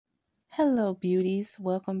Hello beauties,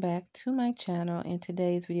 welcome back to my channel. In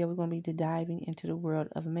today's video we're going to be diving into the world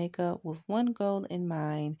of makeup with one goal in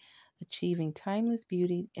mind: achieving timeless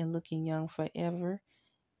beauty and looking young forever.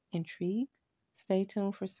 Intrigued? Stay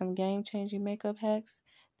tuned for some game-changing makeup hacks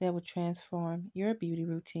that will transform your beauty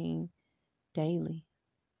routine daily.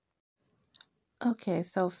 Okay,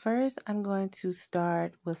 so first I'm going to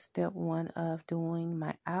start with step one of doing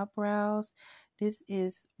my eyebrows. This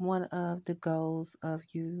is one of the goals of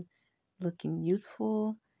you looking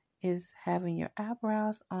youthful, is having your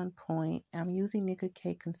eyebrows on point. I'm using Nicka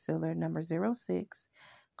K concealer number 06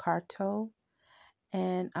 Carto,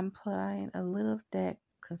 and I'm applying a little of that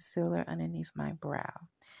concealer underneath my brow.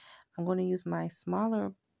 I'm going to use my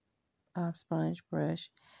smaller sponge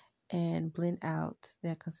brush and blend out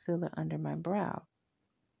that concealer under my brow.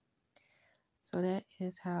 So that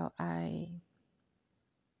is how I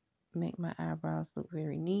make my eyebrows look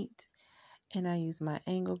very neat. And I use my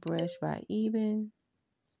angle brush by Eben,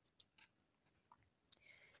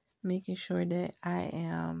 making sure that I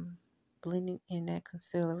am blending in that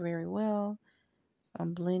concealer very well. So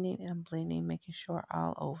I'm blending and I'm blending, making sure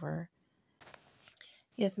all over.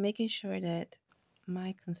 Yes, making sure that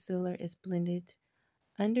my concealer is blended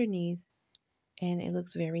underneath and it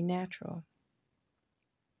looks very natural.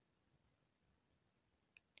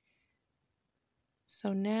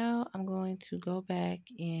 So now I'm going to go back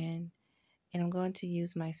in and I'm going to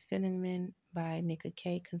use my Cinnamon by Nicka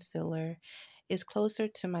K concealer. It's closer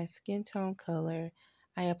to my skin tone color.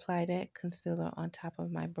 I apply that concealer on top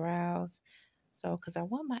of my brows. So, because I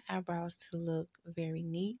want my eyebrows to look very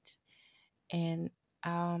neat. And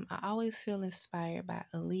I always feel inspired by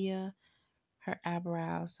Aaliyah, her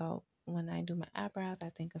eyebrows. So when I do my eyebrows, I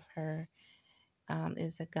think of her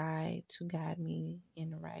as a guide to guide me in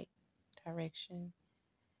the right direction.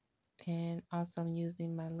 And also I'm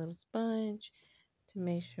using my little sponge to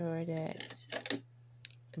make sure that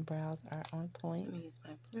the brows are on point. I'm going to use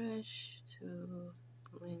my brush to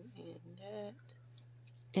blend in that.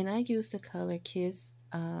 And I use the color Kiss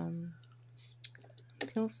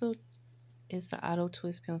pencil. It's an auto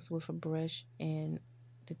twist pencil with a brush and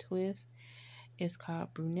the twist. It's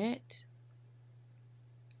called Brunette.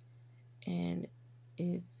 And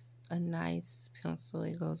it's a nice pencil.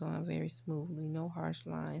 It goes on very smoothly. No harsh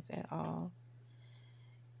lines at all.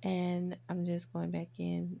 And I'm just going back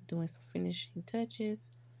in, doing some finishing touches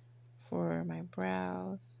for my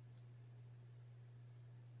brows.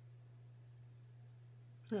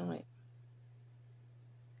 Oh, wait.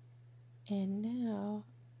 And now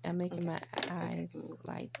I'm making my eyes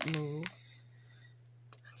like move.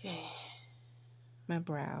 Okay. My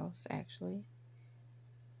brows, actually.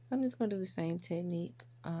 So I'm just going to do the same technique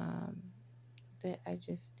that I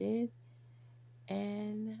just did.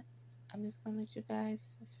 And I'm just going to let you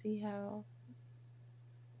guys see how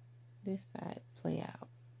this side play out.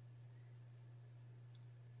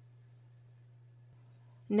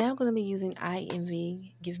 Now I'm going to be using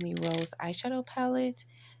INV Give Me Rose eyeshadow palette.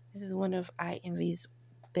 This is one of INV's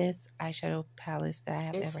best eyeshadow palettes that I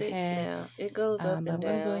have ever had. Now. It goes up and but I'm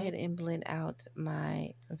down. going to go ahead and blend out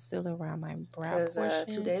my concealer around my brow portion.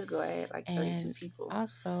 2 days ago I had like 32 people.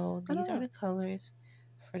 Also, these are the colors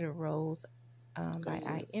for the Rose by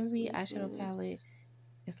INV eyeshadow palette.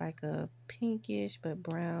 It's like a pinkish but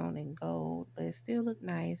brown and gold, but it still look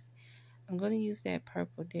nice. I'm going to use that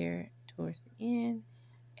purple there towards the end.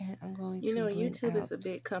 And I'm going to blend YouTube out is a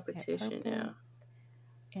big competition now.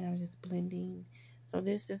 And I'm just blending. So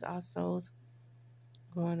this is also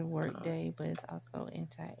going to work day, but it's also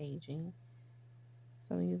anti-aging.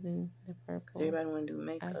 So I'm using the purple. So everybody want to do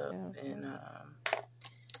makeup and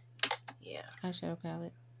yeah, eyeshadow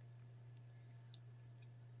palette.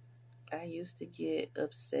 I used to get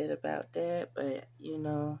upset about that, but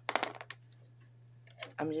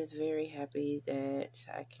I'm just very happy that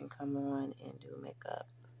I can come on and do makeup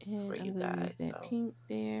for you guys. I'm going to use that pink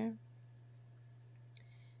there.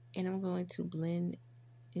 And I'm going to blend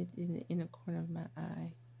it in the inner corner of my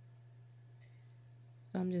eye.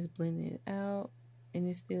 So I'm just blending it out. And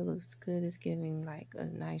it still looks good. It's giving like a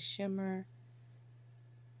nice shimmer.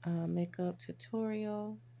 Makeup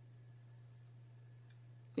tutorial.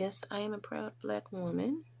 Yes, I am a proud Black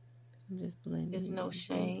woman. So I'm just blending. There's no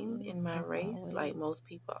shame in my race like most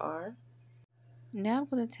people are. Now I'm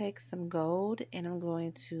going to take some gold and I'm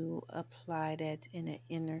going to apply that in the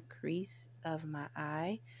inner crease of my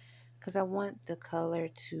eye because I want the color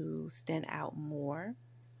to stand out more.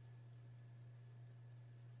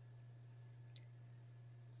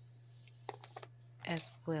 As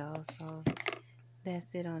well. So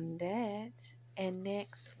that's it on that. And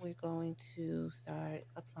next we're going to start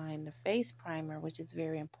applying the face primer, which is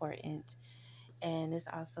very important and this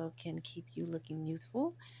also can keep you looking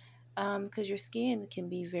youthful because your skin can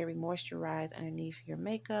be very moisturized underneath your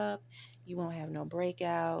makeup. You won't have no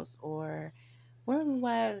breakouts or wondering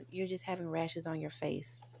why you're just having rashes on your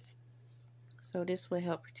face. So this will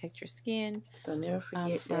help protect your skin So never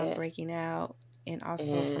forget from that breaking out and also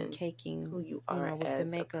from and caking, who you are with the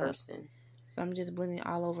as a makeup. person. So I'm just blending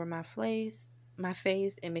all over my face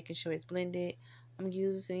and making sure it's blended. I'm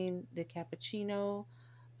using the Cappuccino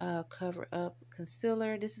Cover Up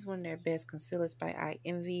Concealer. This is one of their best concealers by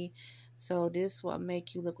Envy. So this will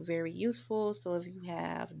make you look very youthful. So if you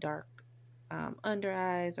have dark under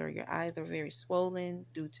eyes or your eyes are very swollen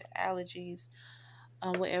due to allergies,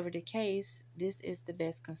 whatever the case, this is the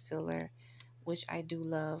best concealer, which I do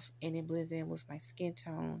love, and it blends in with my skin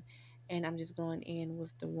tone. And I'm just going in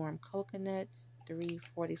with the warm coconuts,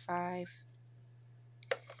 345,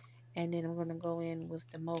 and then I'm going to go in with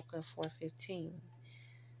the mocha 415.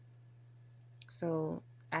 So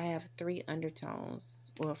I have three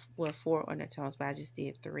undertones, well, four undertones, but I just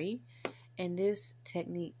did three. And this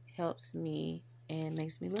technique helps me and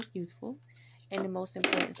makes me look youthful. And the most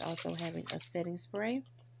important is also having a setting spray.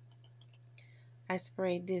 I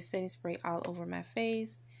sprayed this setting spray all over my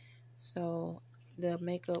face, so the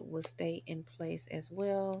makeup will stay in place as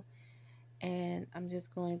well. And I'm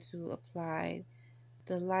just going to apply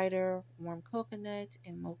the lighter warm coconut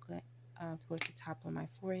and mocha towards the top of my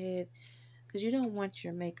forehead, because you don't want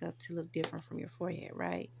your makeup to look different from your forehead,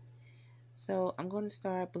 right? So I'm going to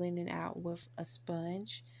start blending out with a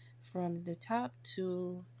sponge from the top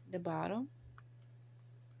to the bottom.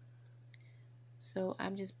 So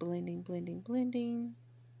I'm just blending, blending, blending.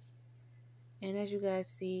 And as you guys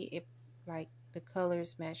see, it like the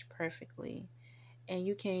colors match perfectly. And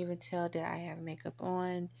you can't even tell that I have makeup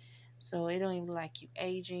on. So it don't even look like you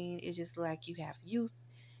aging. It's just like you have youth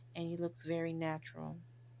and you look very natural.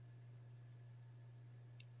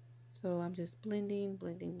 So I'm just blending,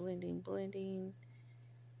 blending, blending, blending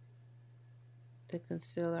the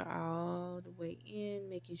concealer all the way in,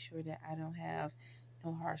 making sure that I don't have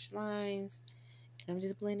no harsh lines. And I'm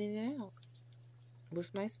just blending it out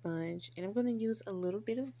with my sponge. And I'm going to use a little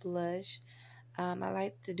bit of blush. I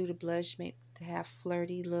like to do the blush to have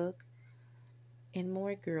flirty look and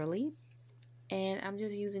more girly. And I'm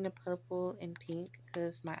just using the purple and pink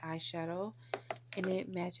because my eyeshadow and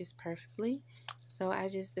it matches perfectly. So I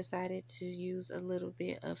just decided to use a little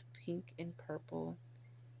bit of pink and purple.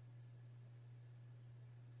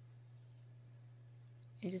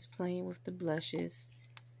 And just playing with the blushes.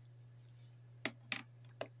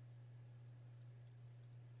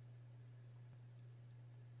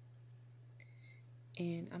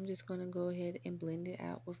 And I'm just going to go ahead and blend it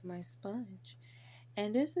out with my sponge.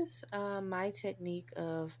 And this is my technique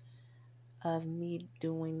of me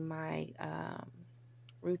doing my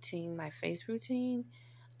routine, my face routine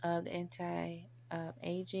of the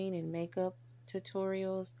anti-aging and makeup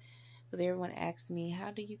tutorials. Because everyone asks me,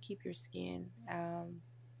 how do you keep your skin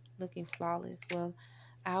looking flawless? Well,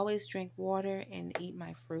 I always drink water and eat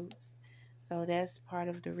my fruits. So that's part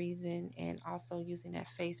of the reason. And also using that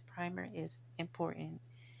face primer is important.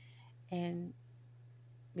 And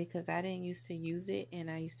because I didn't used to use it and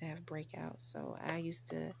I used to have breakouts. So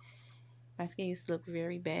my skin used to look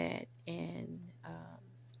very bad. And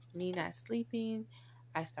me not sleeping,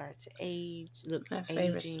 I started to look My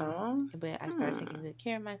favorite aging. song? But I started taking good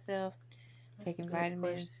care of myself, That's a taking good question.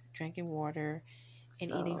 vitamins, drinking water,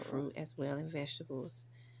 and eating So, fruit as well and vegetables.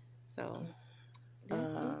 So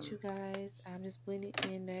that's it, um, you guys. I'm just blending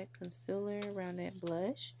in that concealer around that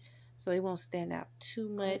blush so it won't stand out too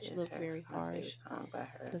what much, is look very my favorite harsh. song by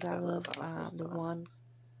her? Because 'Cause I I love love all her the songs.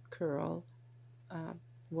 um,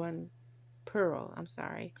 one pearl. I'm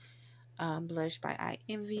sorry, blush by I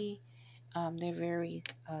Envy. They're very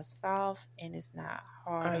soft and it's not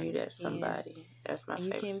hard Are on You your That skin, Somebody? That's my and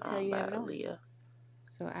you can't favorite even tell song you by have it on. Aaliyah.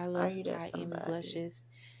 So I Are love You That I Envy Somebody? blushes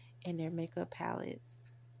and their makeup palettes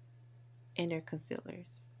and their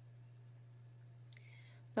concealers.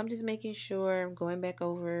 So I'm just making sure I'm going back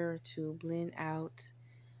over to blend out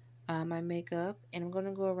my makeup, and I'm going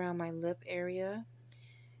to go around my lip area,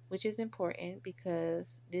 which is important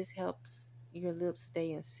because this helps your lips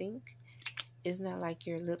stay in sync. It's not like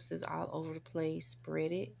your lips is all over the place,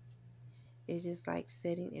 spread it. It's just like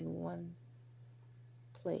sitting in one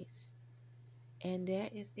place. And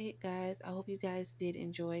that is it, guys. I hope you guys did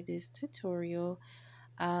enjoy this tutorial.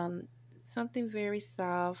 Um, Something very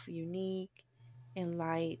soft, unique, and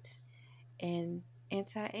light, and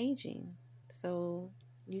anti-aging. So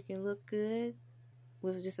you can look good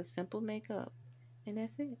with just a simple makeup. And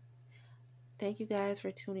that's it. Thank you guys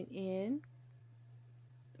for tuning in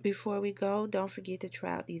Before we go, don't forget to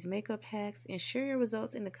try out these makeup hacks and share your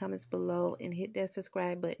results in the comments below and hit that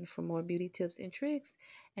subscribe button for more beauty tips and tricks.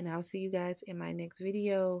 And I'll see you guys in my next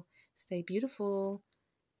video. Stay beautiful.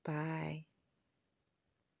 Bye.